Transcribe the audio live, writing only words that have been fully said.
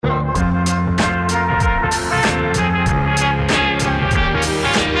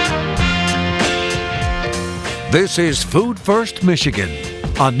This is Food First Michigan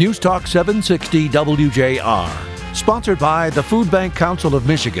on News Talk 760 WJR, sponsored by the Food Bank Council of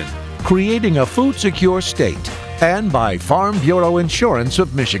Michigan, creating a food secure state, and by Farm Bureau Insurance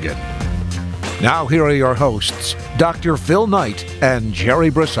of Michigan. Now here are your hosts, Dr. Phil Knight and Jerry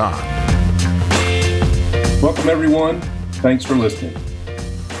Brisson. Welcome everyone. Thanks for listening.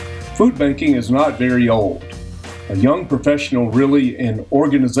 Food banking is not very old. A young professional really in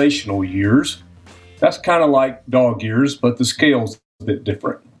organizational years. That's kind of like dog years, but the scale's a bit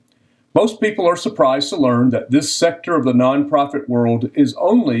different. Most people are surprised to learn that this sector of the nonprofit world is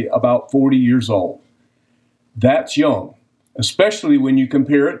only about 40 years old. That's young, especially when you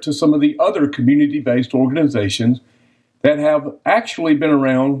compare it to some of the other community-based organizations that have actually been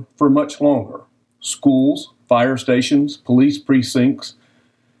around for much longer. Schools, fire stations, police precincts,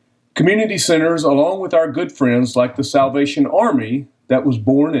 community centers, along with our good friends like the Salvation Army that was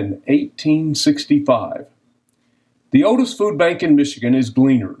born in 1865. The oldest food bank in Michigan is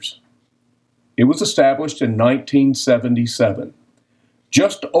Gleaners. It was established in 1977,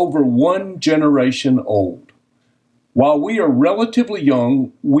 just over one generation old. While we are relatively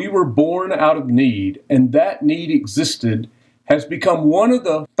young, we were born out of need, and that need existed has become one of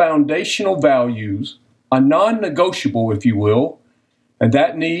the foundational values, a non-negotiable, if you will, and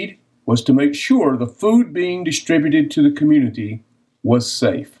that need was to make sure the food being distributed to the community was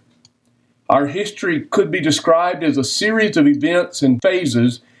safe. Our history could be described as a series of events and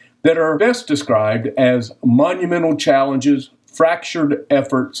phases that are best described as monumental challenges, fractured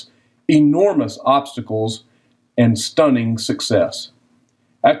efforts, enormous obstacles, and stunning success.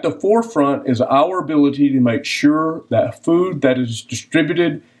 At the forefront is our ability to make sure that food that is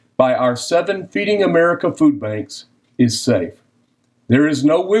distributed by our 7 Feeding America food banks is safe. There is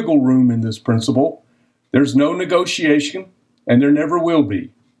no wiggle room in this principle. There's no negotiation, and there never will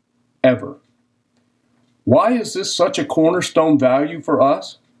be, ever. Why is this such a cornerstone value for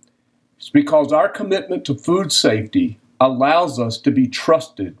us? It's because our commitment to food safety allows us to be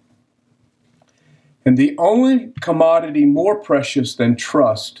trusted. And the only commodity more precious than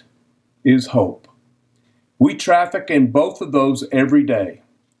trust is hope. We traffic in both of those every day.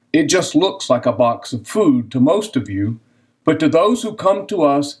 It just looks like a box of food to most of you, but to those who come to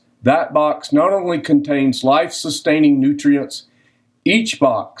us, that box not only contains life-sustaining nutrients, each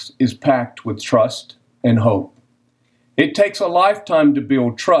box is packed with trust and hope. It takes a lifetime to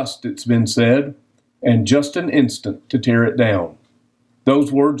build trust, it's been said, and just an instant to tear it down.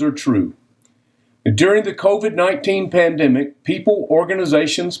 Those words are true. During the COVID-19 pandemic, people,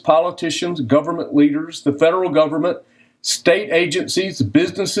 organizations, politicians, government leaders, the federal government, state agencies,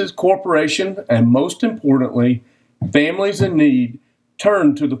 businesses, corporations, and most importantly, families in need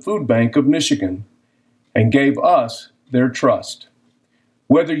turned to the Food Bank of Michigan and gave us their trust.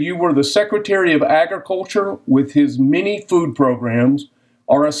 Whether you were the Secretary of Agriculture with his many food programs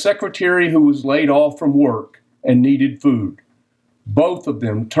or a secretary who was laid off from work and needed food, both of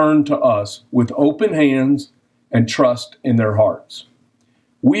them turned to us with open hands and trust in their hearts.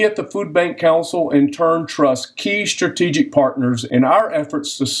 We at the Food Bank Council in turn trust key strategic partners in our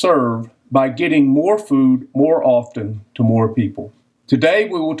efforts to serve by getting more food more often to more people. Today,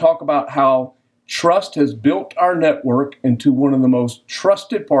 we will talk about how trust has built our network into one of the most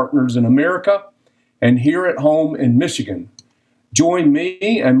trusted partners in America and here at home in Michigan. Join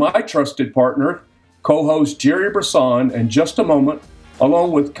me and my trusted partner, co-host Jerry Brisson, in just a moment,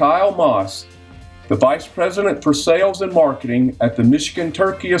 along with Kyle Moss, the Vice President for Sales and Marketing at the Michigan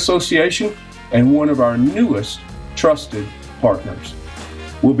Turkey Association and one of our newest trusted partners.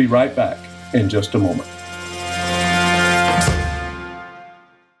 We'll be right back in just a moment.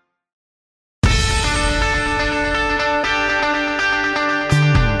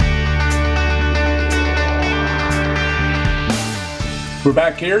 We're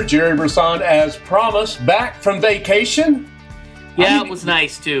back here, Jerry Brisson, as promised, back from vacation. Yeah, it was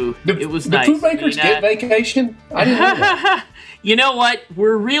nice too. It was nice. Do food bankers get vacation? I didn't know that. You know what?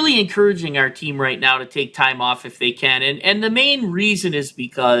 We're really encouraging our team right now to take time off if they can. And the main reason is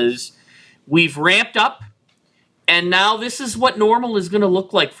because we've ramped up, and now this is what normal is going to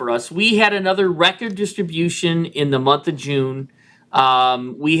look like for us. We had another record distribution in the month of June.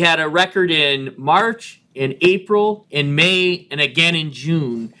 We had a record in March, in April, in May, and again in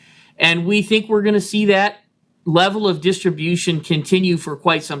June. And we think we're going to see that level of distribution continue for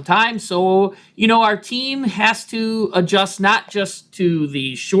quite some time. So, our team has to adjust not just to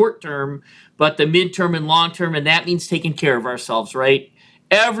the short term, but the midterm and long term. And that means taking care of ourselves, right?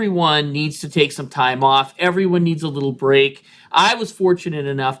 Everyone needs to take some time off. Everyone needs a little break. I was fortunate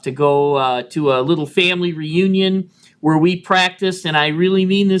enough to go to a little family reunion where we practiced, and I really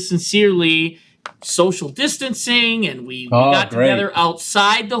mean this sincerely, social distancing, and we got together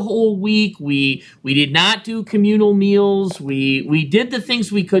outside the whole week. We did not do communal meals. We did the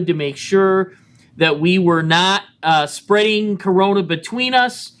things we could to make sure that we were not spreading corona between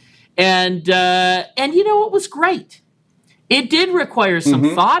us. And you know, it was great. It did require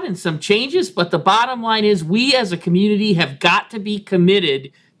some thought and some changes, but the bottom line is we as a community have got to be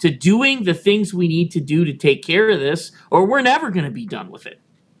committed to doing the things we need to do to take care of this, or we're never going to be done with it.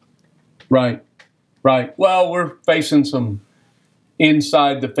 Right. Well, we're facing some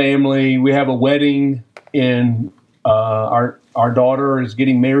inside the family. We have a wedding in our daughter is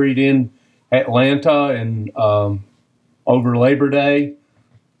getting married in Atlanta and over Labor Day.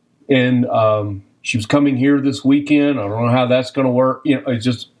 And she was coming here this weekend. I don't know how that's going to work. You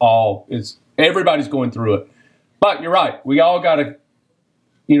know, everybody's going through it. But you're right. We all got to,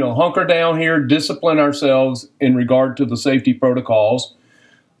 you know, hunker down here, discipline ourselves in regard to the safety protocols.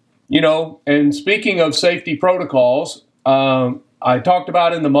 You know, and speaking of safety protocols, I talked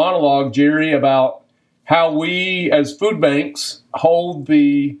about in the monologue, Jerry, about how we as food banks hold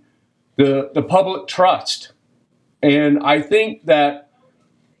the public trust. And I think that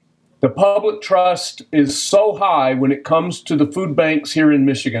the public trust is so high when it comes to the food banks here in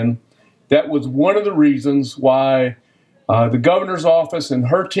Michigan. That was one of the reasons why the governor's office and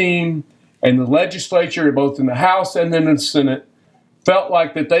her team and the legislature, both in the House and in the Senate, felt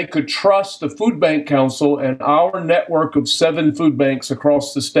like that they could trust the Food Bank Council and our network of 7 food banks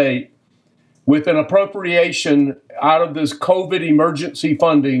across the state with an appropriation out of this COVID emergency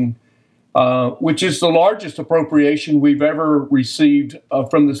funding, which is the largest appropriation we've ever received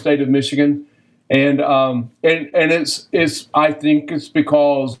from the state of Michigan. And it's I think it's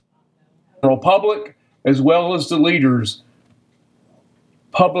because the general public as well as the leaders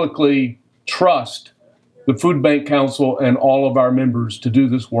publicly trust the Food Bank Council and all of our members to do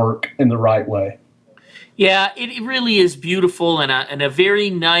this work in the right way. Yeah, it really is beautiful and a very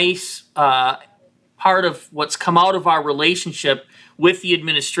nice part of what's come out of our relationship with the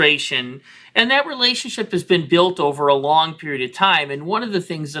administration. And that relationship has been built over a long period of time. And one of the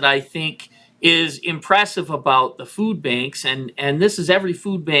things that I think is impressive about the food banks, and this is every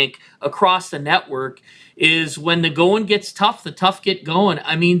food bank across the network, is when the going gets tough, the tough get going.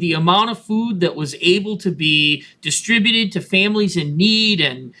 I mean, the amount of food that was able to be distributed to families in need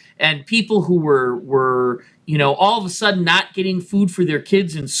and people who were you know, all of a sudden not getting food for their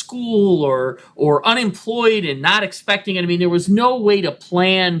kids in school or unemployed and not expecting it. I mean, there was no way to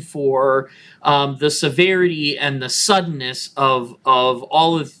plan for the severity and the suddenness of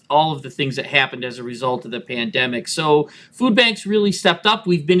all of the things that happened as a result of the pandemic. So food banks really stepped up.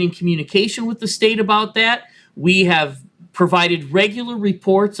 We've been in communication with the state about that. We have provided regular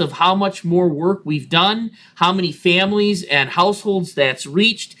reports of how much more work we've done, how many families and households that's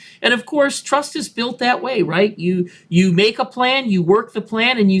reached. And of course, trust is built that way, right? You make a plan, you work the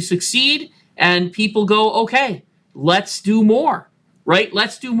plan, and you succeed, and people go, okay, let's do more, right?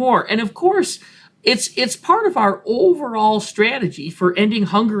 Let's do more. And of course, it's part of our overall strategy for ending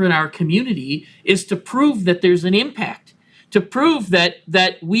hunger in our community is to prove that there's an impact, to prove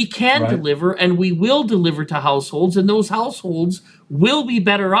that we can deliver and we will deliver to households, and those households will be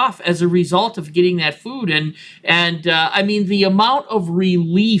better off as a result of getting that food. And I mean, the amount of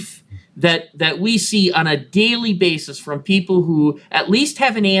relief that we see on a daily basis from people who at least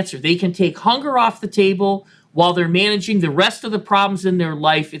have an answer. They can take hunger off the table while they're managing the rest of the problems in their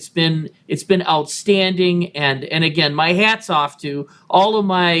life. It's been outstanding. And again, my hat's off to all of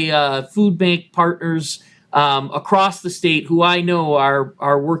my food bank partners across the state who I know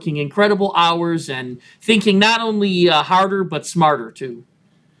are working incredible hours and thinking not only harder but smarter too.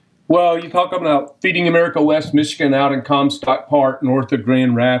 Well, you talk about Feeding America West Michigan out in Comstock Park, north of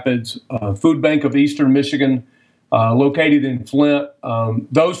Grand Rapids, Food Bank of Eastern Michigan, located in Flint.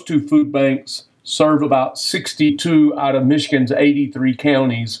 Those 2 food banks serve about 62 out of Michigan's 83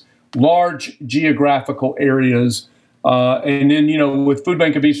 counties, large geographical areas. And then, you know, with Food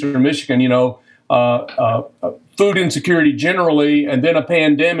Bank of Eastern Michigan, you know, food insecurity generally, and then a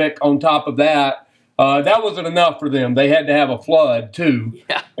pandemic on top of that, that wasn't enough for them. They had to have a flood too.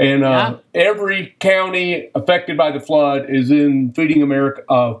 Yeah. And every county affected by the flood is in Feeding America,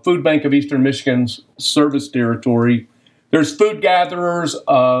 Food Bank of Eastern Michigan's service territory. There's food gatherers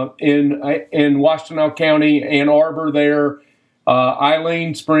in Washtenaw County, Ann Arbor there.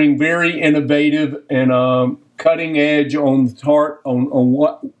 Eileen Spring, very innovative and cutting edge on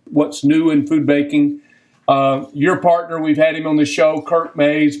what's new in food banking. Your partner, we've had him on the show, Kirk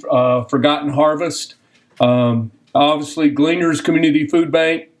Mays, Forgotten Harvest. Obviously, Gleaners Community Food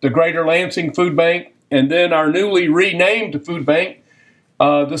Bank, the Greater Lansing Food Bank, and then our newly renamed food bank,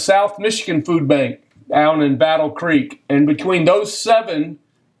 the South Michigan Food Bank down in Battle Creek. And between those 7,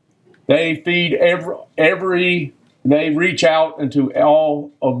 they feed they reach out into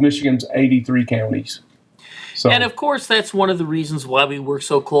all of Michigan's 83 counties. So, and of course, that's one of the reasons why we work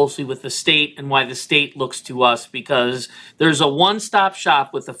so closely with the state and why the state looks to us, because there's a one-stop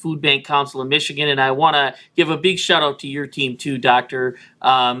shop with the Food Bank Council of Michigan. And I want to give a big shout out to your team too, Doctor,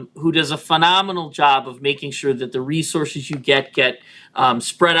 who does a phenomenal job of making sure that the resources you get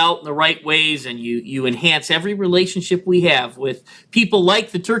spread out in the right ways, and you enhance every relationship we have with people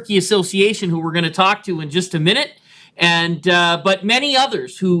like the Turkey Association, who we're going to talk to in just a minute. And but many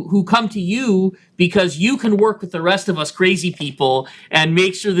others who come to you because you can work with the rest of us crazy people and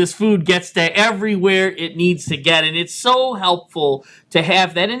make sure this food gets to everywhere it needs to get. And it's so helpful to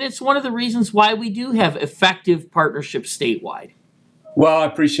have that. And it's one of the reasons why we do have effective partnerships statewide. Well, I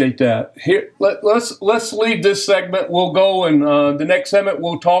appreciate that. Here, let's leave this segment. We'll go and the next segment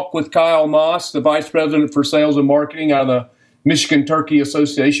we'll talk with Kyle Moss, the Vice President for Sales and Marketing out of the Michigan Turkey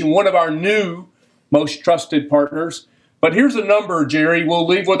Association, one of our new most trusted partners. But here's a number, Jerry, we'll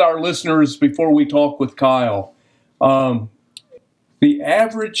leave with our listeners before we talk with Kyle. The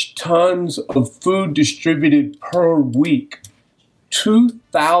average tons of food distributed per week,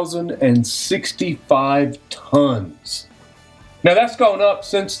 2,065 tons. Now that's gone up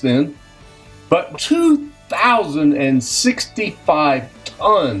since then, but 2,065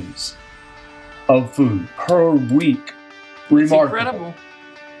 tons of food per week. Remarkable. Incredible.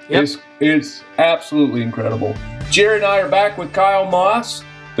 Yep. It's absolutely incredible. Jerry and I are back with Kyle Moss,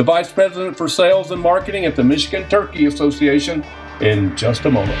 the Vice President for Sales and Marketing at the Michigan Turkey Association, in just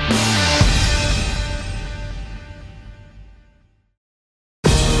a moment.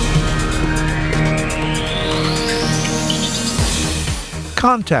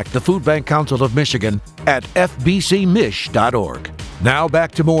 Contact the Food Bank Council of Michigan at fbcmich.org. Now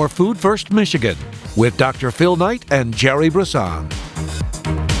back to more Food First Michigan with Dr. Phil Knight and Jerry Brisson.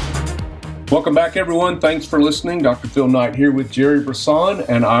 Welcome back, everyone. Thanks for listening. Dr. Phil Knight here with Jerry Brisson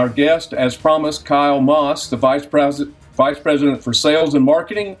and our guest, as promised, Kyle Moss, the Vice President for Sales and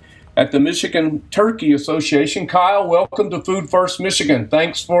Marketing at the Michigan Turkey Association. Kyle, welcome to Food First Michigan.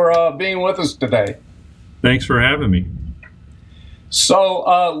 Thanks for being with us today. Thanks for having me.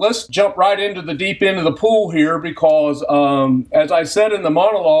 So let's jump right into the deep end of the pool here because, as I said in the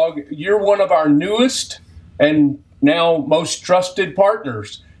monologue, you're one of our newest and now most trusted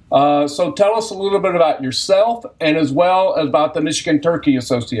partners. So tell us a little bit about yourself and as well as about the Michigan Turkey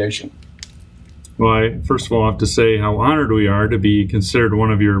Association. Well, first of all, I have to say how honored we are to be considered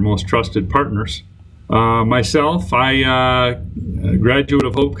one of your most trusted partners. Myself, I graduate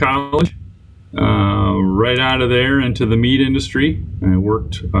of Hope College, right out of there into the meat industry. I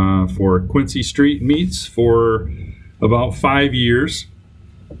worked for Quincy Street Meats for about 5 years.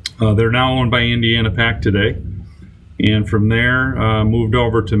 They're now owned by Indiana Pack today. And from there, moved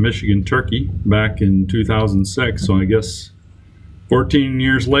over to Michigan Turkey back in 2006. So I guess 14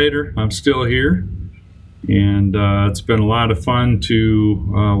 years later, I'm still here. And it's been a lot of fun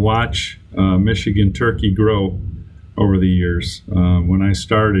to watch Michigan Turkey grow over the years. When I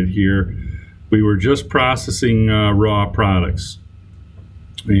started here, we were just processing raw products.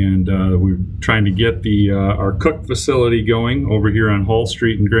 And we were trying to get our cook facility going over here on Hall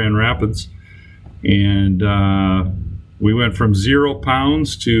Street in Grand Rapids. And we went from 0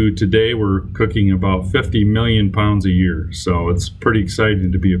 pounds to today we're cooking about 50 million pounds a year. So it's pretty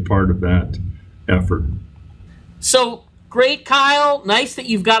exciting to be a part of that effort. So great, Kyle. Nice that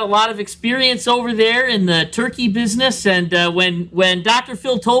you've got a lot of experience over there in the turkey business. And when Dr.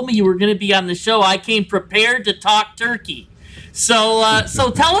 Phil told me you were going to be on the show, I came prepared to talk turkey. So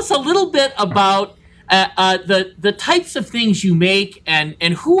tell us a little bit about the types of things you make and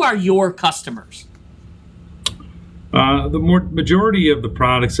who are your customers? The majority of the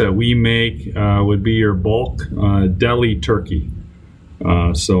products that we make would be your bulk deli turkey.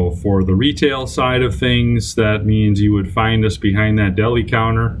 So for the retail side of things, that means you would find us behind that deli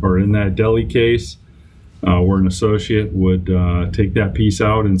counter or in that deli case, where an associate would take that piece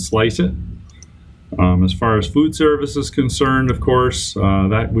out and slice it. As far as food service is concerned, of course,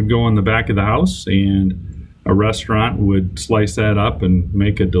 that would go in the back of the house, and a restaurant would slice that up and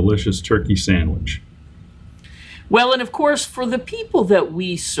make a delicious turkey sandwich. Well, and of course, for the people that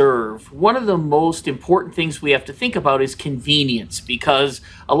we serve, one of the most important things we have to think about is convenience, because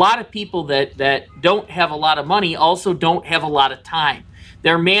a lot of people that don't have a lot of money also don't have a lot of time.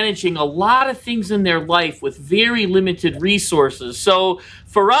 They're managing a lot of things in their life with very limited resources. So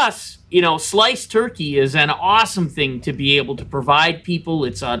for us, sliced turkey is an awesome thing to be able to provide people.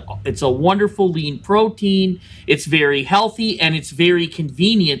 It's a wonderful lean protein. It's very healthy and it's very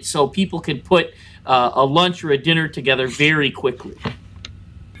convenient, so people can put a lunch or a dinner together very quickly.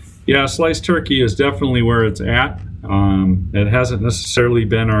 Yeah, sliced turkey is definitely where it's at. It hasn't necessarily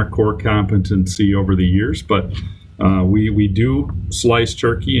been our core competency over the years, but we do slice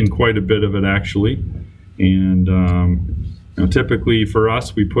turkey, and quite a bit of it actually. And typically for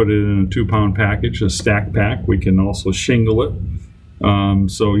us, we put it in a 2-pound package, a stack pack. We can also shingle it.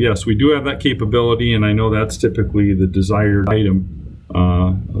 So yes, we do have that capability, and I know that's typically the desired item,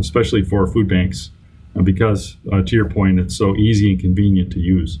 especially for food banks, because to your point, it's so easy and convenient to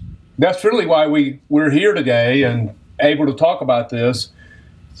use. That's really why we're here today and able to talk about this.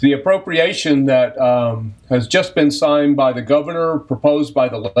 The appropriation that has just been signed by the governor, proposed by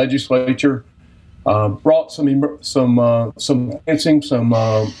the legislature, brought some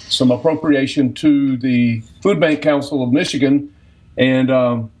appropriation to the Food Bank Council of Michigan,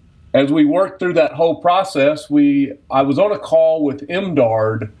 and as we worked through that whole process, I was on a call with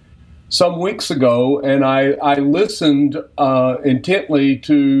MDARD some weeks ago, and I listened intently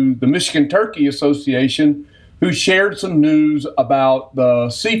to the Michigan Turkey Association, who shared some news about the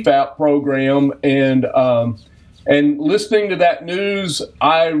CFAP program, and listening to that news,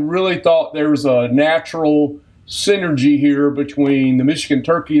 I really thought there was a natural synergy here between the Michigan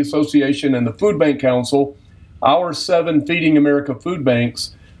Turkey Association and the Food Bank Council, our 7 Feeding America food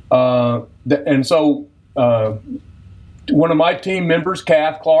banks. And so one of my team members,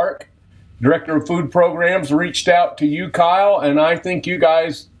 Kath Clark, Director of Food Programs, reached out to you, Kyle, and I think you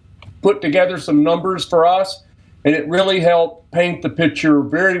guys put together some numbers for us, and it really helped paint the picture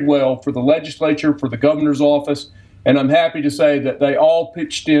very well for the legislature, for the governor's office, and I'm happy to say that they all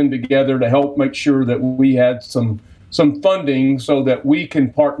pitched in together to help make sure that we had some funding so that we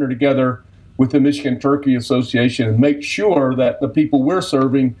can partner together with the Michigan Turkey Association and make sure that the people we're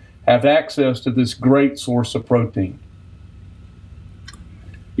serving have access to this great source of protein.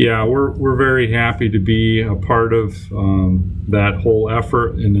 Yeah, we're very happy to be a part of that whole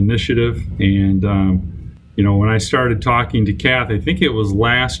effort and initiative. And, when I started talking to Kath, I think it was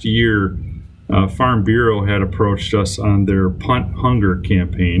last year, Farm Bureau had approached us on their Punt Hunger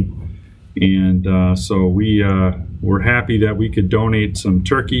campaign. And so we're happy that we could donate some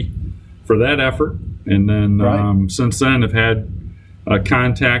turkey for that effort. And then since then have had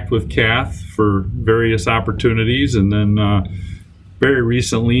contact with Kath for various opportunities. And then very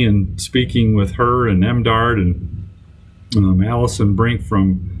recently, in speaking with her and MDARD and Allison Brink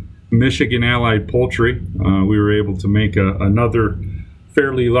from Michigan Allied Poultry, we were able to make another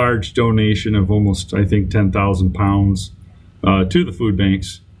fairly large donation of almost, I think, 10,000 pounds to the food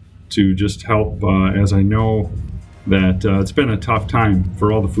banks to just help, as I know that it's been a tough time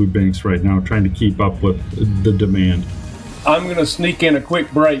for all the food banks right now trying to keep up with the demand. I'm going to sneak in a quick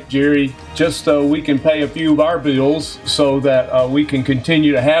break, Jerry, just so we can pay a few of our bills so that we can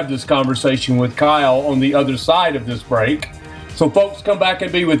continue to have this conversation with Kyle on the other side of this break. So folks, come back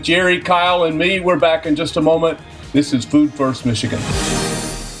and be with Jerry, Kyle, and me. We're back in just a moment. This is Food First Michigan.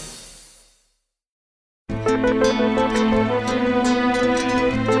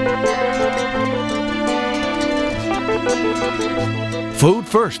 Food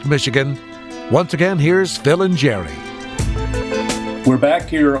First Michigan. Once again, here's Phil and Jerry. We're back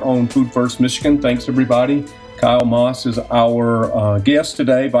here on Food First Michigan. Thanks, everybody. Kyle Moss is our guest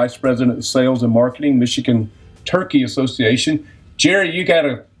today, Vice President of Sales and Marketing, Michigan Turkey Association. Jerry, you got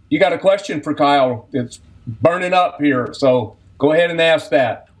a question for Kyle. It's burning up here, so go ahead and ask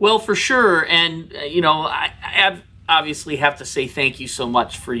that. Well, for sure, and I obviously have to say thank you so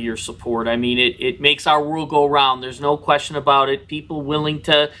much for your support. I mean, it makes our world go round. There's no question about it. People willing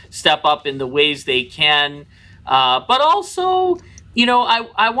to step up in the ways they can, but also,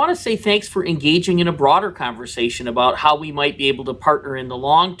 I want to say thanks for engaging in a broader conversation about how we might be able to partner in the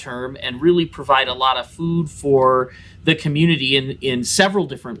long term and really provide a lot of food for the community in several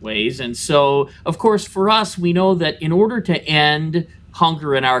different ways. And so, of course, for us, we know that in order to end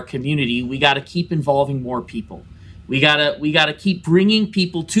hunger in our community, we got to keep involving more people. We gotta keep bringing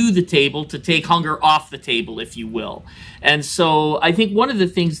people to the table to take hunger off the table, if you will. And so I think one of the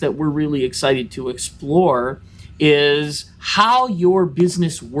things that we're really excited to explore is how your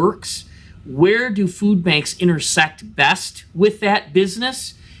business works. Where do food banks intersect best with that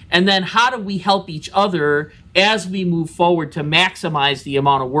business? And then how do we help each other as we move forward to maximize the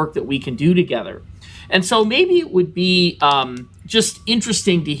amount of work that we can do together? And so maybe it would be just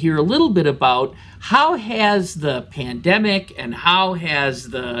interesting to hear a little bit about how has the pandemic and how has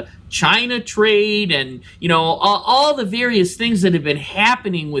the China trade and, all the various things that have been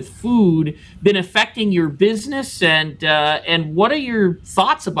happening with food been affecting your business, and what are your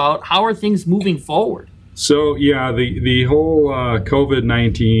thoughts about how are things moving forward? So yeah, the whole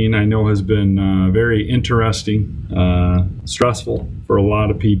COVID-19 I know has been very interesting, stressful for a lot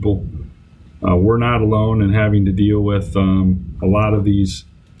of people. We're not alone in having to deal with a lot of these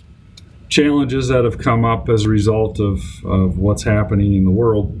challenges that have come up as a result of what's happening in the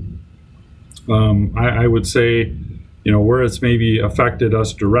world. I would say, where it's maybe affected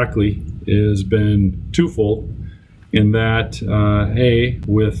us directly has been twofold. In that,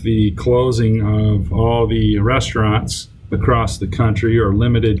 with the closing of all the restaurants across the country or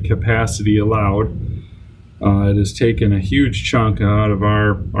limited capacity allowed, it has taken a huge chunk out of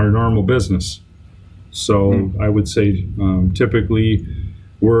our normal business. So I would say typically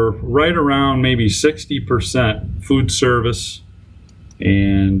we're right around maybe 60% food service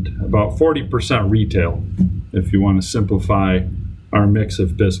and about 40% retail, if you want to simplify our mix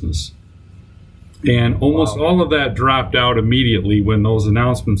of business. And almost all of that dropped out immediately when those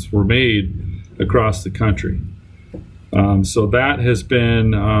announcements were made across the country. So that has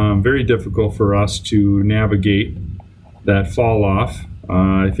been very difficult for us to navigate that fall off.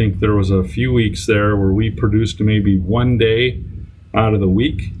 I think there was a few weeks there where we produced maybe one day out of the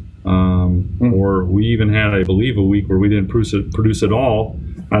week, or we even had, I believe, a week where we didn't produce it all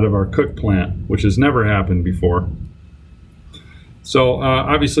out of our cook plant, which has never happened before. So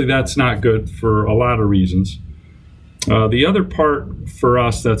obviously that's not good for a lot of reasons. The other part for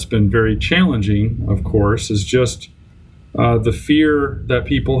us that's been very challenging, of course, is just the fear that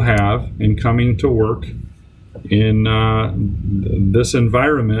people have in coming to work in this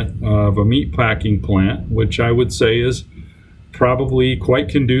environment of a meat packing plant, which I would say is probably quite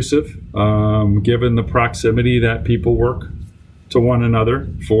conducive, given the proximity that people work to one another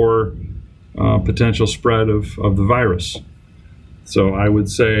for potential spread of the virus. So I would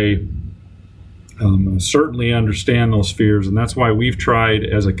say certainly understand those fears, and that's why we've tried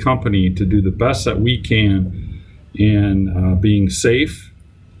as a company to do the best that we can in being safe,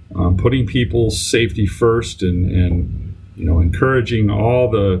 putting people's safety first, and encouraging all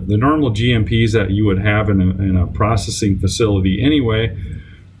the normal GMPs that you would have in a processing facility anyway,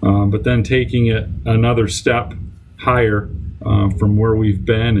 but then taking it another step higher from where we've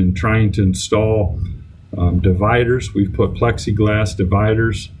been and trying to install dividers. We've put plexiglass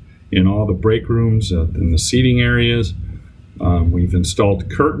dividers in all the break rooms, in the seating areas. We've installed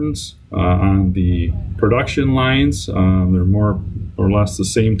curtains on the production lines. They're more or less the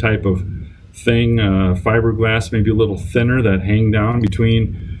same type of thing, fiberglass, maybe a little thinner, that hang down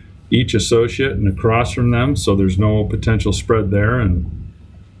between each associate and across from them, so there's no potential spread there, and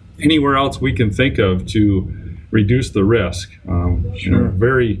anywhere else we can think of to reduce the risk. Sure.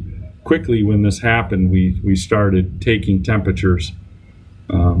 Very quickly when this happened, we started taking temperatures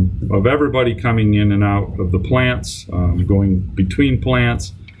of everybody coming in and out of the plants, going between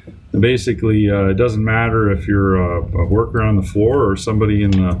plants. And basically, it doesn't matter if you're a worker on the floor or somebody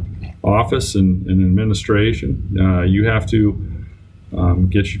in the office and administration. You have to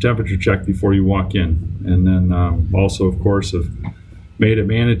get your temperature checked before you walk in. And then also, of course, have made it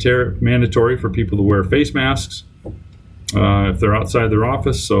mandatory for people to wear face masks if they're outside their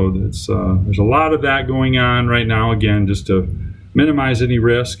office. So there's a lot of that going on right now, again, just to minimize any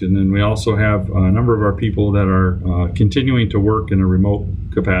risk. And then we also have a number of our people that are continuing to work in a remote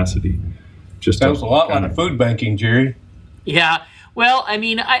capacity. Just sounds a lot like food banking, Jerry. Yeah. Well, I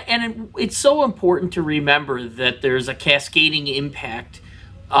mean, it's so important to remember that there's a cascading impact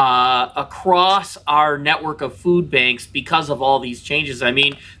across our network of food banks because of all these changes. I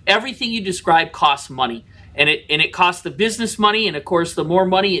mean, everything you describe costs money, and it costs the business money, and of course, the more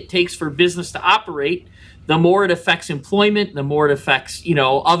money it takes for business to operate, the more it affects employment, the more it affects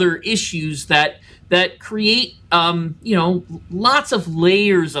other issues that create lots of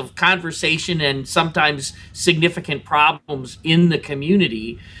layers of conversation and sometimes significant problems in the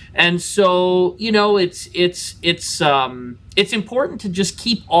community. And so it's important to just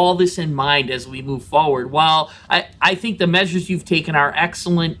keep all this in mind as we move forward. While I think the measures you've taken are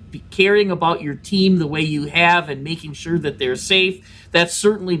excellent, caring about your team the way you have and making sure that they're safe, that's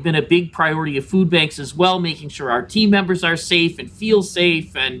certainly been a big priority of food banks as well, making sure our team members are safe and feel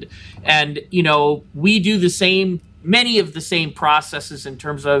safe. And we do many of the same processes in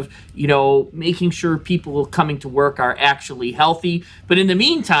terms of, making sure people coming to work are actually healthy. But in the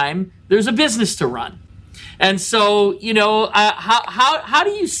meantime, there's a business to run. And so, how do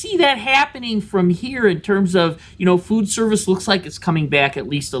you see that happening from here in terms of, food service looks like it's coming back at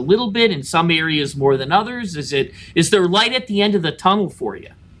least a little bit, in some areas more than others? Is there light at the end of the tunnel for you?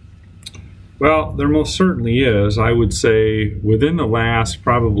 Well, there most certainly is. I would say within the last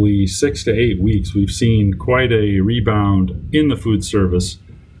probably 6 to 8 weeks, we've seen quite a rebound in the food service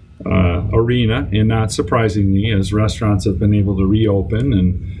arena, and not surprisingly, as restaurants have been able to reopen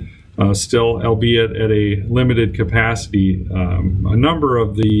and still, albeit at a limited capacity, a number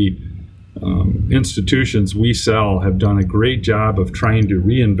of the institutions we sell have done a great job of trying to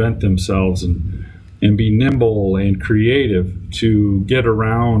reinvent themselves and be nimble and creative to get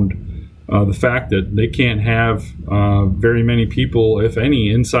around the fact that they can't have very many people, if any,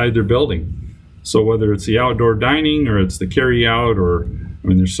 inside their building. So whether it's the outdoor dining or it's the carry out,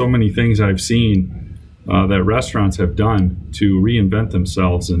 there's so many things I've seen that restaurants have done to reinvent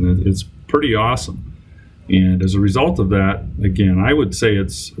themselves, and it's pretty awesome. And as a result of that, again, I would say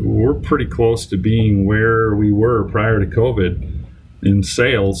we're pretty close to being where we were prior to COVID in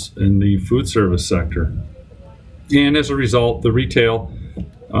sales in the food service sector. And as a result, the retail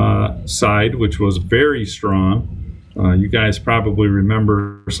side, which was very strong. You guys probably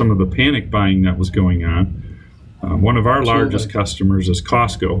remember some of the panic buying that was going on. One of our largest customers is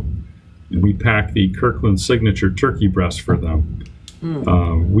Costco, and we pack the Kirkland Signature turkey breast for them.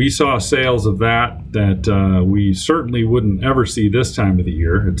 We saw sales of that we certainly wouldn't ever see this time of the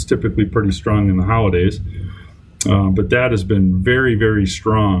year. It's typically pretty strong in the holidays, but that has been very, very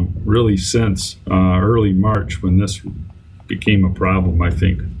strong really since early March, when this became a problem, I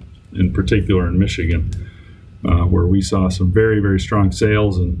think, in particular in Michigan, where we saw some very, very strong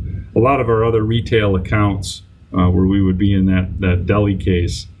sales, and a lot of our other retail accounts where we would be in that deli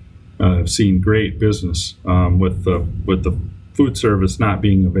case have seen great business with the food service not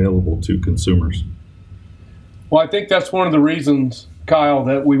being available to consumers. Well, I think that's one of the reasons, Kyle,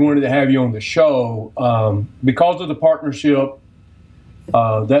 that we wanted to have you on the show, because of the partnership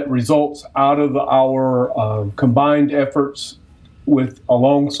that results out of our combined efforts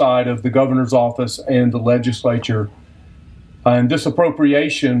alongside of the governor's office and the legislature. And this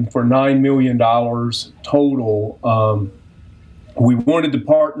appropriation for $9 million total, we wanted to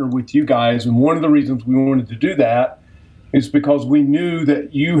partner with you guys. And one of the reasons we wanted to do that is because we knew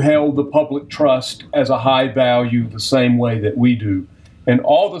that you held the public trust as a high value the same way that we do. And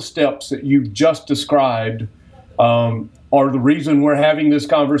all the steps that you've just described are the reason we're having this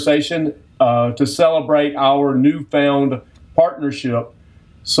conversation to celebrate our newfound partnership.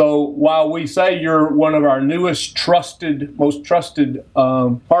 So while we say you're one of our most trusted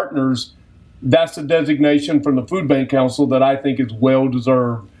partners, that's a designation from the Food Bank Council that I think is well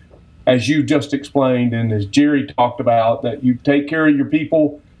deserved, as you just explained and as Jerry talked about, that you take care of your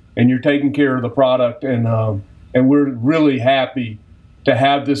people and you're taking care of the product. And we're really happy to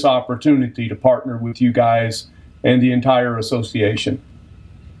have this opportunity to partner with you guys and the entire association.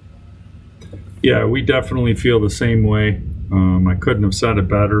 Yeah, we definitely feel the same way. I couldn't have said it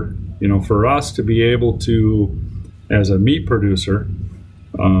better. For us to be able to, as a meat producer,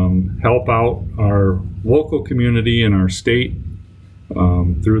 help out our local community and our state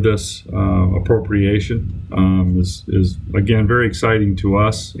through this appropriation is again very exciting to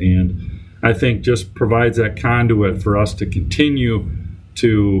us, and I think just provides that conduit for us to continue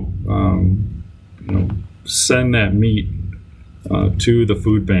to send that meat to the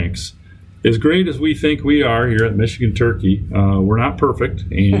food banks. As great as we think we are here at Michigan Turkey, we're not perfect,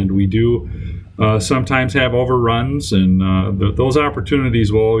 and we do sometimes have overruns, and those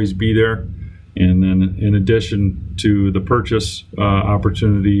opportunities will always be there. And then in addition to the purchase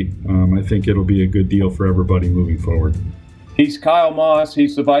opportunity, I think it'll be a good deal for everybody moving forward. He's Kyle Moss.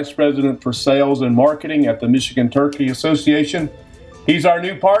 He's the Vice President for Sales and Marketing at the Michigan Turkey Association. He's our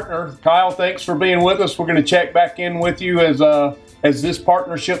new partner. Kyle, thanks for being with us. We're going to check back in with you as this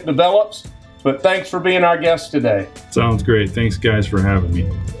partnership develops. But thanks for being our guest today. Sounds great. Thanks, guys, for having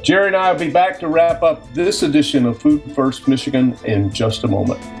me. Jerry and I will be back to wrap up this edition of Food First Michigan in just a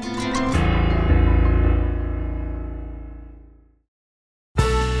moment.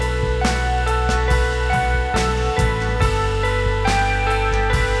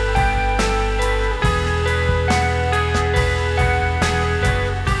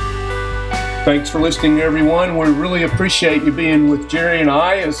 Thanks for listening, everyone. We really appreciate you being with Jerry and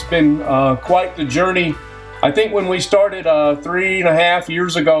I. It's been quite the journey. I think when we started 3.5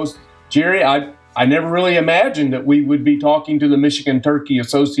 years ago, Jerry, I never really imagined that we would be talking to the Michigan Turkey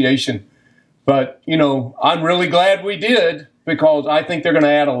Association. But, I'm really glad we did, because I think they're going to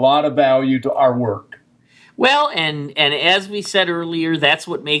add a lot of value to our work. Well, and as we said earlier, that's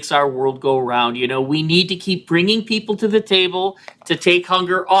what makes our world go round. We need to keep bringing people to the table to take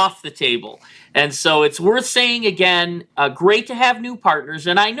hunger off the table. And so it's worth saying again, great to have new partners.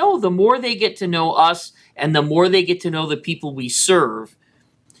 And I know the more they get to know us and the more they get to know the people we serve,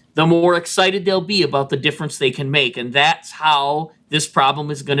 the more excited they'll be about the difference they can make. And that's how this problem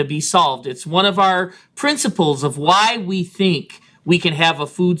is going to be solved. It's one of our principles of why we think we can have a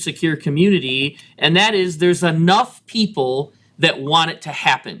food secure community, and that is there's enough people that want it to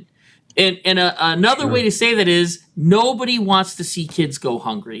happen. And another way to say that is nobody wants to see kids go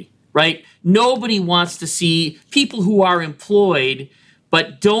hungry, right? Nobody wants to see people who are employed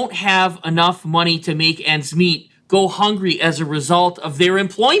but don't have enough money to make ends meet go hungry as a result of their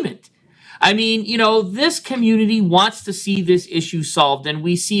employment. I mean, this community wants to see this issue solved, and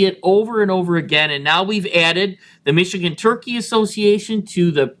we see it over and over again. And now we've added the Michigan Turkey Association to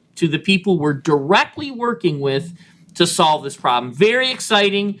the people we're directly working with to solve this problem. Very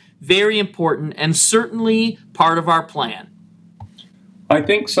exciting, very important, and certainly part of our plan. I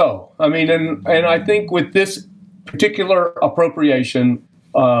think so. I mean, and I think with this particular appropriation,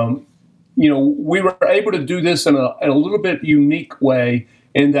 we were able to do this in a little bit unique way,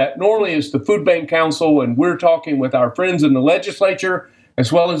 in that normally it's the Food Bank Council, and we're talking with our friends in the legislature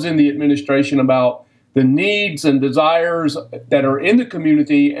as well as in the administration about the needs and desires that are in the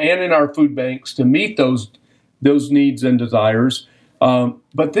community and in our food banks to meet those needs and desires.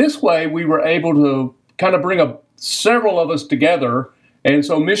 But this way, we were able to kind of bring several of us together. And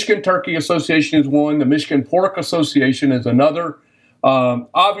so Michigan Turkey Association is one, the Michigan Pork Association is another.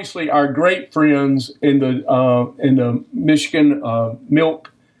 Obviously, our great friends in the Michigan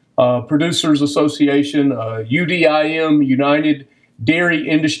Milk Producers Association, UDIM, United Dairy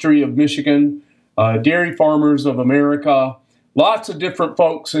Industry of Michigan, Dairy Farmers of America, lots of different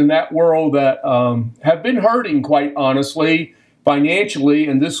folks in that world that have been hurting, quite honestly, financially,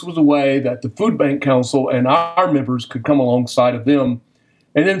 and this was a way that the Food Bank Council and our members could come alongside of them.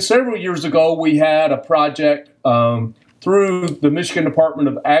 And then several years ago, we had a project through the Michigan Department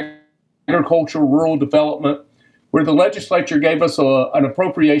of Agriculture, Rural Development, where the legislature gave us an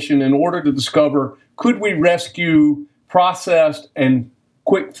appropriation in order to discover, could we rescue processed and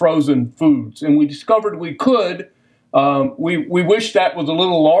quick frozen foods? And we discovered we could. We wish that was a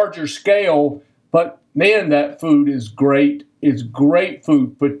little larger scale, but man, that food is great. It's great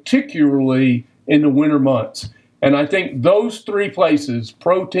food, particularly in the winter months. And I think those three places,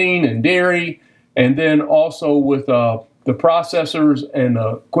 protein and dairy, and then also with the processors and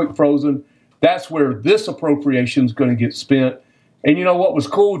quick frozen, that's where this appropriation is going to get spent. And what was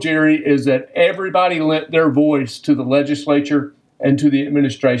cool, Jerry, is that everybody lent their voice to the legislature and to the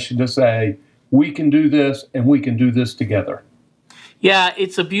administration to say, we can do this and we can do this together. Yeah,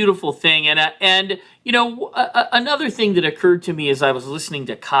 it's a beautiful thing. And another thing that occurred to me as I was listening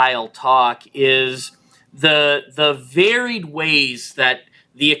to Kyle talk is the varied ways that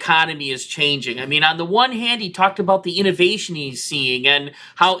the economy is changing. I mean, on the one hand, he talked about the innovation he's seeing and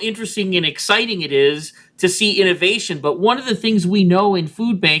how interesting and exciting it is to see innovation. But one of the things we know in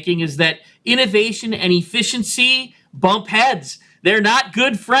food banking is that innovation and efficiency bump heads. They're not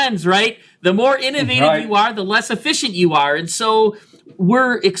good friends, right? The more innovative you are, the less efficient you are. And so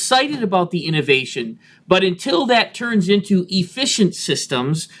we're excited about the innovation. But until that turns into efficient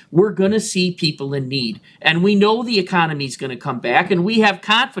systems, we're going to see people in need. And we know the economy is going to come back, and we have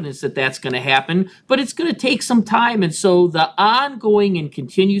confidence that that's going to happen, but it's going to take some time. And so the ongoing and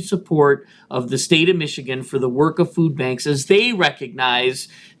continued support of the state of Michigan for the work of food banks, as they recognize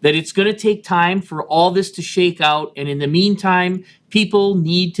that it's going to take time for all this to shake out. And in the meantime, people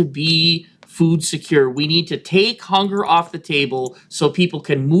need to be food secure. We need to take hunger off the table so people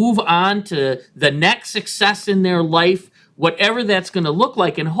can move on to the next success in their life, whatever that's going to look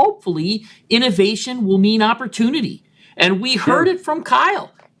like. And hopefully innovation will mean opportunity. And we heard it from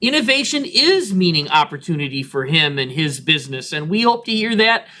Kyle. Innovation is meaning opportunity for him and his business. And we hope to hear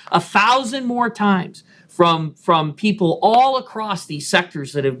that 1,000 more times from people all across these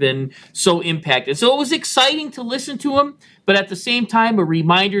sectors that have been so impacted. So it was exciting to listen to him, but at the same time, a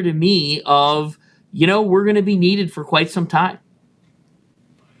reminder to me of, we're going to be needed for quite some time.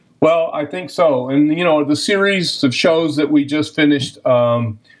 Well, I think so. And, the series of shows that we just finished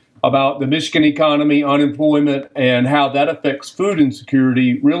about the Michigan economy, unemployment, and how that affects food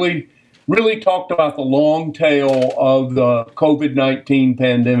insecurity really talked about the long tail of the COVID-19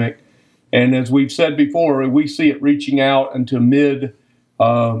 pandemic. And as we've said before, we see it reaching out into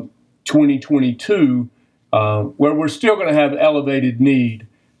mid-2022, where we're still going to have elevated need.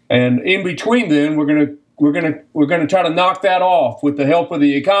 And in between then, we're going to try to knock that off with the help of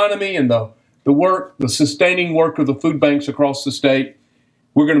the economy and the the sustaining work of the food banks across the state,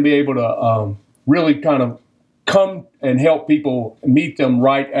 we're going to be able to really kind of come and help people meet them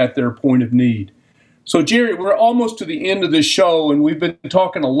right at their point of need. So, Jerry, we're almost to the end of this show, and we've been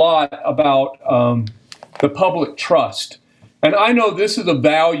talking a lot about the public trust. And I know this is a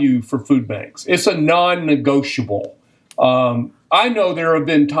value for food banks. It's a non-negotiable. I know there have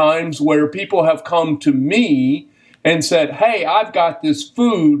been times where people have come to me and said, hey, I've got this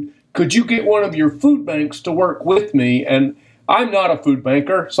food. Could you get one of your food banks to work with me? And I'm not a food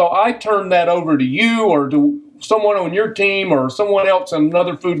banker, so I turn that over to you or to someone on your team or someone else in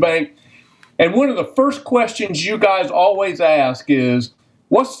another food bank. And one of the first questions you guys always ask is,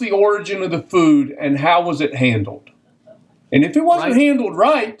 what's the origin of the food and how was it handled? And if it wasn't handled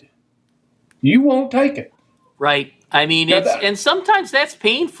right, you won't take it. Right. I mean, and sometimes that's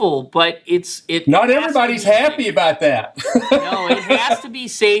painful, but it not everybody's happy about that. No, it has to be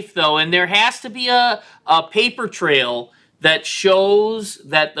safe though, and there has to be a paper trail that shows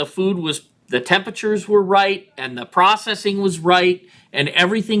that the temperatures were right and the processing was right and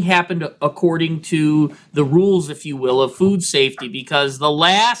everything happened according to the rules, if you will, of food safety, because the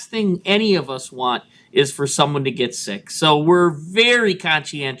last thing any of us want is for someone to get sick. So we're very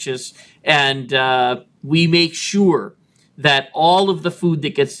conscientious, and we make sure that all of the food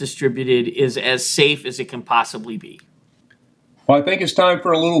that gets distributed is as safe as it can possibly be. Well, I think it's time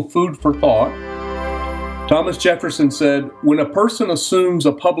for a little food for thought. Thomas Jefferson said, when a person assumes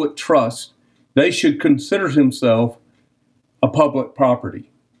a public trust, they should consider himself a public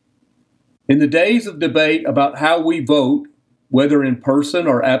property. In the days of debate about how we vote, whether in person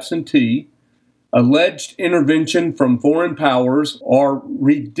or absentee, alleged intervention from foreign powers, or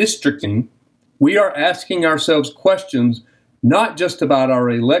redistricting, we are asking ourselves questions not just about our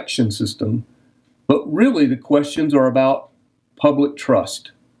election system, but really the questions are about public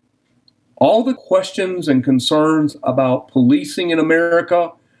trust. All the questions and concerns about policing in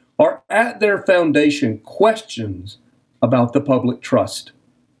America are at their foundation questions about the public trust.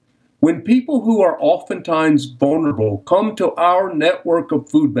 When people who are oftentimes vulnerable come to our network of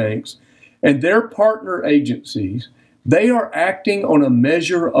food banks and their partner agencies, they are acting on a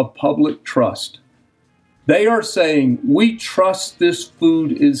measure of public trust. They are saying, we trust this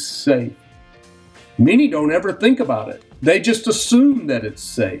food is safe. Many don't ever think about it. They just assume that it's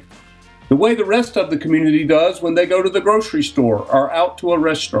safe, the way the rest of the community does when they go to the grocery store or out to a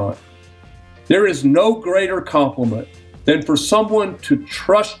restaurant. There is no greater compliment than for someone to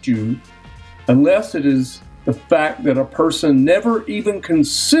trust you, unless it is the fact that a person never even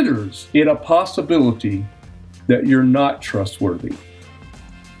considers it a possibility that you're not trustworthy.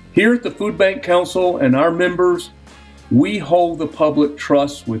 Here at the Food Bank Council and our members, we hold the public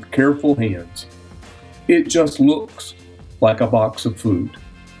trust with careful hands. It just looks like a box of food.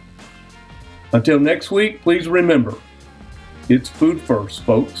 Until next week, please remember, it's food first,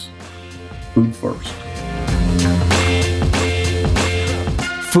 folks. Food first.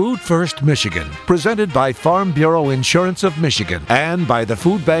 Food First Michigan, presented by Farm Bureau Insurance of Michigan and by the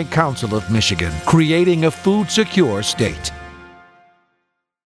Food Bank Council of Michigan, creating a food secure state.